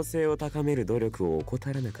可能性を高める努力を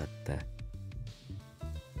怠らなかった。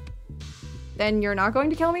Then you're not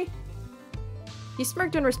going to kill me? He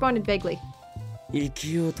smirked and responded vaguely. 生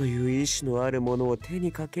きようという意志のあるものを手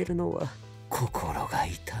にかけるのは心が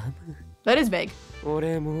痛む。That is vague.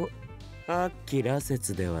 俺も悪鬼羅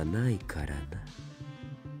刹ではないからな。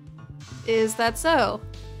Is that so?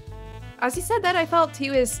 As he said that, I felt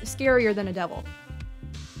he was scarier than a devil.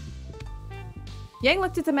 Yang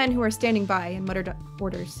looked at the men who were standing by and muttered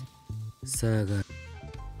orders. さが。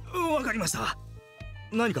わかりました。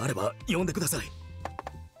何かあれば呼んでください。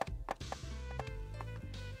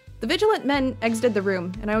The vigilant men exited the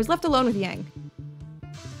room, and I was left alone with Yang.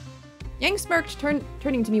 Yang smirked,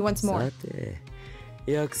 turning to me once more. さて、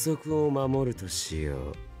約束を守るとしよ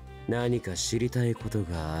う。何か知りたいこと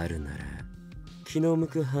があるなら、気の向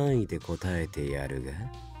く範囲で答えてやるが。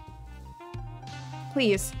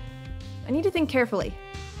Please, I need to think carefully.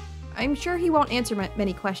 I'm sure he won't answer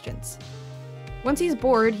many questions. Once he's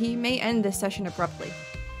bored, he may end this session abruptly.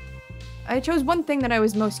 I chose one thing that I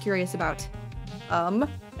was most curious about.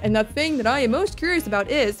 And the thing that I am most curious about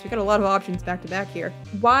is, we got a lot of options back to back here.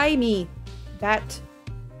 Why me? That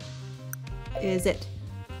is it.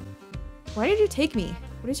 Why did you take me?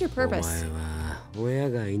 What is your purpose? お前は親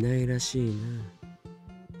がいないらしいな。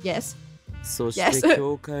Yes. そして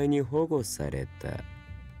教会に保護された。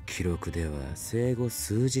記録では生後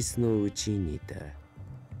数日のうちにだ。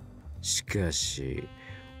しかし、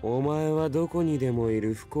お前はどこにでもい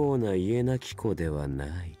る不幸な家なき子ではな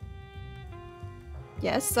い。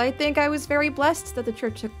Yes, I think I was very blessed that the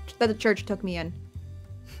church took me in.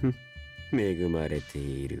 恵まれて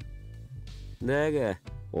いる。だが、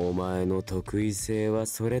お前の得意性は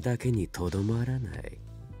それだけにとどまらない。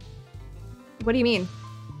What do you mean?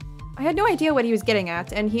 I had no idea what he was getting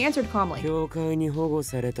at, and he answered calmly. 教会に保護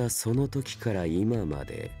されたその時から今ま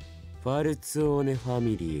で、ファルツオーネファ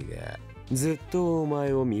ミリーがずっとお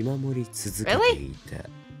前を見守り続けていた。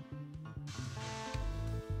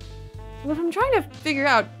What I'm trying to figure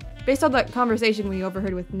out, based on that conversation we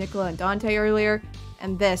overheard with Nicola and Dante earlier,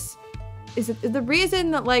 and this, is it the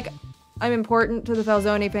reason that, like, I'm important to the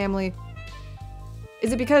Falzone family?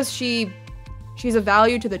 Is it because she's of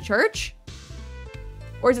value to the church?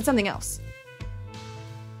 Or is it something else?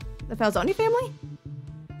 The Falzone family?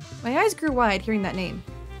 My eyes grew wide hearing that name.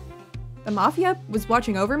 The Mafia was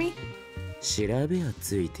watching over me? 調べは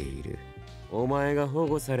ついている。お前が保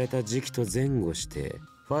護された時期と前後して、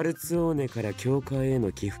ファルツオーネから教会へ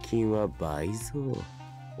の寄付金は倍増。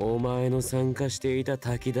お前の参加していた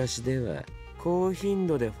炊き出しでは、高頻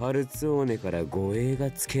度でファルツオーネから護衛が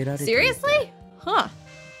つけられていた。Seriously? Huh.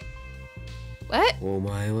 What? お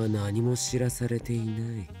前は何も知らされてい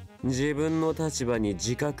ない。自分の立場に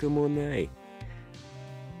自覚もない。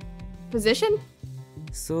Position?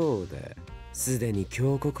 そうだ。すでに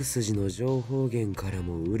峡谷筋の情報源から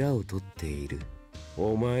も裏を取っている。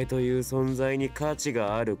お前という存在に価値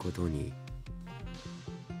があることに。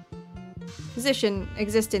Position,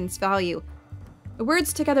 existence, value. The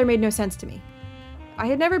words together made no sense to me. I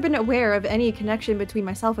had never been aware of any connection between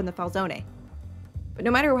myself and the Falzone. But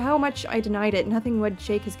no matter how much I denied it, nothing would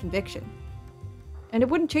shake his conviction. And it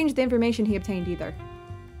wouldn't change the information he obtained either.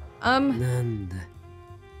 なんだ。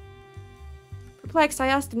 Perplexed, I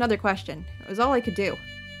asked another question. It was all I could do.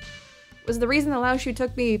 Was the reason the Laoshu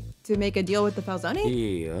took me to make a deal with the Falzone?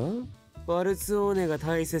 いいよ。パルツオーネが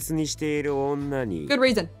大切にしている女に Good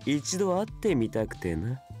reason. 一度会ってみたくて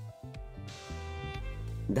な。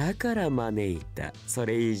だから招いた。そ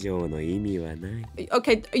れ以上の意味はない。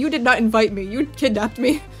 Okay, you did not invite me. You kidnapped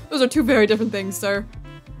me. Those are two very different things, sir.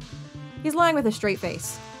 He's lying with a straight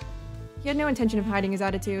face. He had no intention of hiding his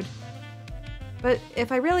attitude. But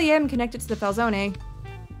if I really am connected to the Falzone,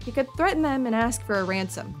 he could threaten them and ask for a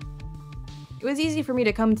ransom. It was easy for me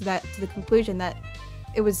to come to the conclusion that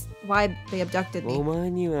it was why they abducted お me.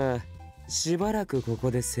 前にはしばらくこ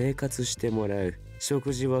こで生活してもらう。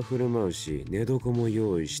食事は振る舞うし、寝床も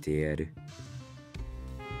用意してやる。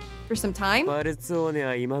 For some time? パルツオーネ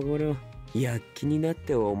は今頃躍起になっ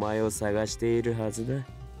てお前を探しているはずだ。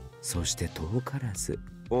そして遠からず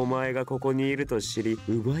お前がここにいると知り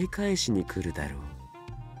奪い返しに来るだろう。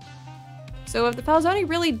 So if the Falzone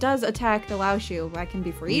really does attack the Laoshu, I can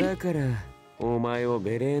be freed? だからお前を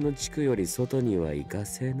ベレーの地区より外には行か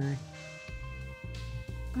せない。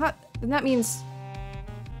 Huh, then that means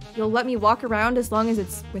you'll let me walk around as long as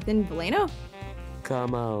it's within Veleno?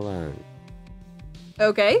 構わん。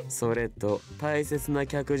 Okay. それと大切な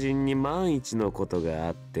客人に万一のことが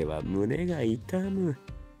あっては胸が痛む。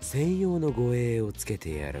専用の護衛をつけ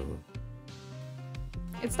てやろう。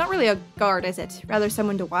 It's not really a guard, is it? Rather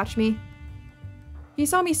someone to watch me. He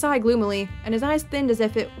saw me sigh gloomily, and his eyes thinned as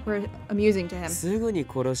if it were amusing to him. すぐに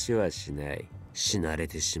殺しはしない。死なれ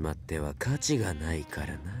てしまっては価値がないか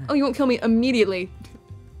らな。 Oh, you won't kill me immediately.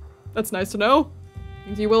 That's nice to know.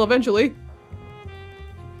 Means you will eventually.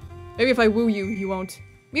 Maybe if I woo you, you won't.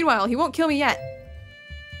 Meanwhile, he won't kill me yet.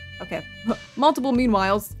 Okay. Multiple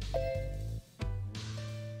meanwhiles.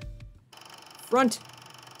 Front.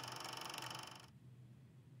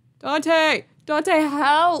 Dante! Dante,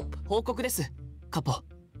 help! 報告です、カポ。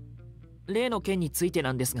例の件について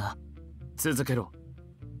なんですが、続けろ。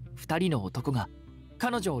2人の男が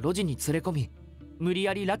彼女を路地に連れ込み、無理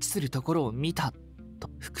やり拉致するところを見たと。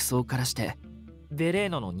服装からしてベレー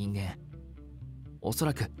ノの人間、おそ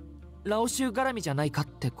らくラオシュ絡みじゃないかっ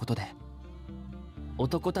てことで、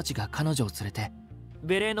男たちが彼女を連れて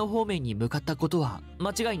ベレーノ方面に向かったことは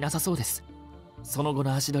間違いなさそうです。その後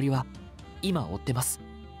の足取りは今追ってます。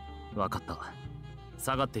分かった。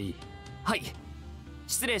下がっていい。はい、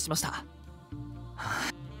失礼しました。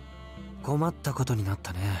困ったことになっ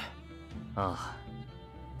たね。ああ。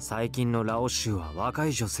最近のラオ州は若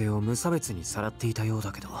い女性を無差別にさらっていたよう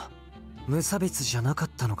だけど、無差別じゃなかっ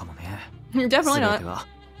たのかもね。Definitely 全 not. ては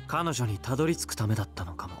彼女にたどり着くためだった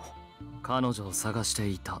のかも。彼女を探して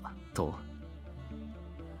いたと。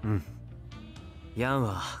うん。ヤン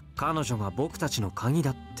は彼女が僕たちの鍵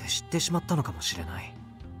だって知ってしまったのかもしれない。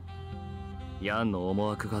ヤンの思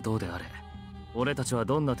惑がどうであれ、俺たちは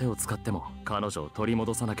どんな手を使っても彼女を取り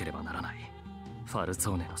戻さなければならない。ファルツ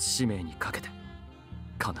ォーネの使命にかけて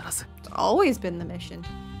必ず。 It's always been the mission.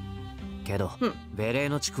 けど、ベレー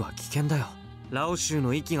の地区は危険だよ。ラオ州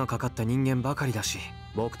の息がかかった人間ばかりだし、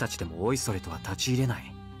僕たちでもおいそれとは立ち入れな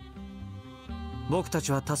い。僕た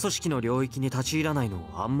ちは他組織の領域に立ち入らないの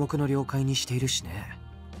を暗黙の了解にしているしね。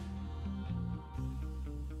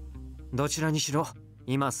どちらにしろ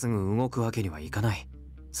今すぐ動くわけにはいかない。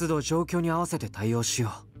都度状況に合わせて対応しよ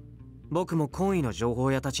う。僕も懇意の情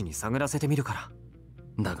報屋たちに探らせてみるか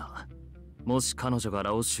ら。だがもし彼女が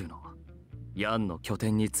ラオ州のヤンの拠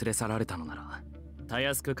点に連れ去られたのなら、た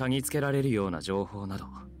やすく嗅ぎつけられるような情報など。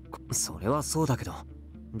それはそうだけど、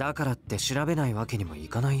だからって調べないわけにもい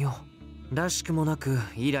かないよ。らしくもなく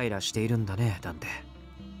イライラしているんだね、ダンテ。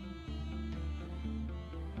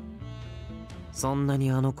そんな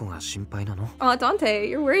にあの子が心配なの？ Oh, Dante,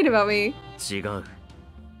 you're worried about me. 違う。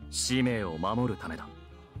使命を守るためだ。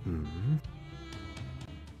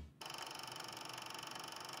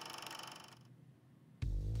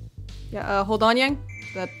Yeah, hold on, Yang.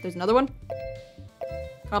 There's another one.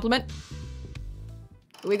 Compliment.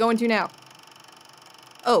 Who are we going to now?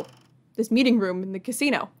 Oh, this meeting room in the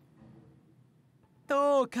casino.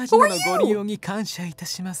 当カジノのご利用に感謝いた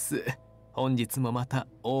します。本日もまた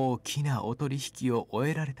大きなお取引を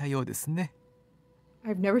終えられたようですね。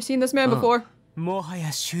I've never seen this man before. もはや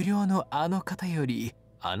狩猟のあの方より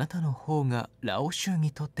あなたの方がラオ州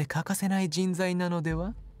にとって欠かせない人材なので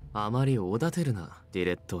は？あまりおだてるな、ディ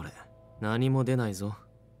レットーレ。何も出ないぞ。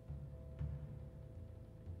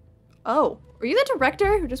Oh, are you the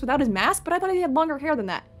director? Just without his mask? But I thought he had longer hair than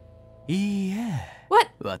that. いいえ。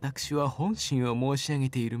What? 私は本心を申し上げ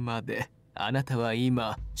ているまで。あなたは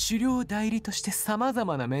今、狩猟代理として様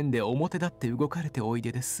々な面で表立って動かれておい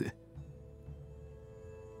でです。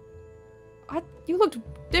You looked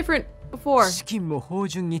different before. 資金も芳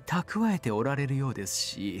醇に蓄えておられるようです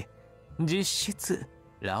し、実質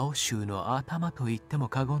ラオ州の頭と言っても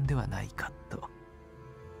過言ではないかと。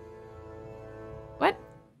What?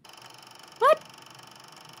 What?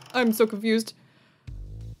 I'm so confused.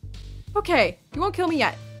 Okay, you won't kill me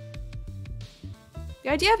yet. The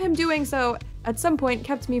idea of him doing so at some point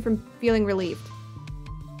kept me from feeling relieved.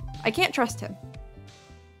 I can't trust him.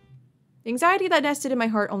 The anxiety that nested in my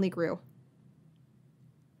heart only grew.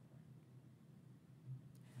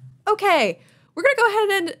 Okay, we're gonna go ahead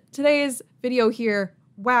and end today's video here.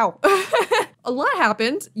 Wow. A lot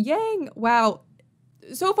happened. Yang, wow.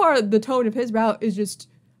 So far, the tone of his route is just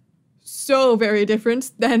so very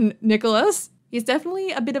different than Nicholas. He's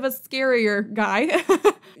definitely a bit of a scarier guy.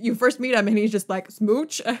 You first meet him and he's just like,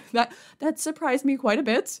 smooch. That surprised me quite a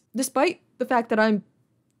bit. Despite the fact that I'm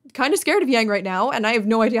kind of scared of Yang right now, and I have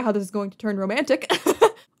no idea how this is going to turn romantic.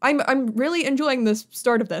 I'm really enjoying the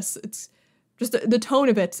start of this. It's just the tone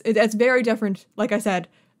of it. It's very different, like I said,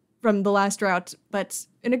 from the last route, but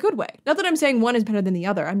in a good way. Not that I'm saying one is better than the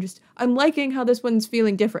other. I'm liking how this one's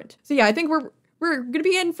feeling different. So yeah, I think we're gonna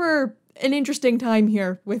be in for an interesting time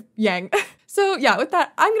here with Yang. So yeah, with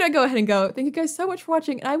that, I'm gonna go ahead and go. Thank you guys so much for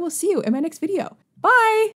watching, and I will see you in my next video.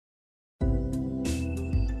 Bye!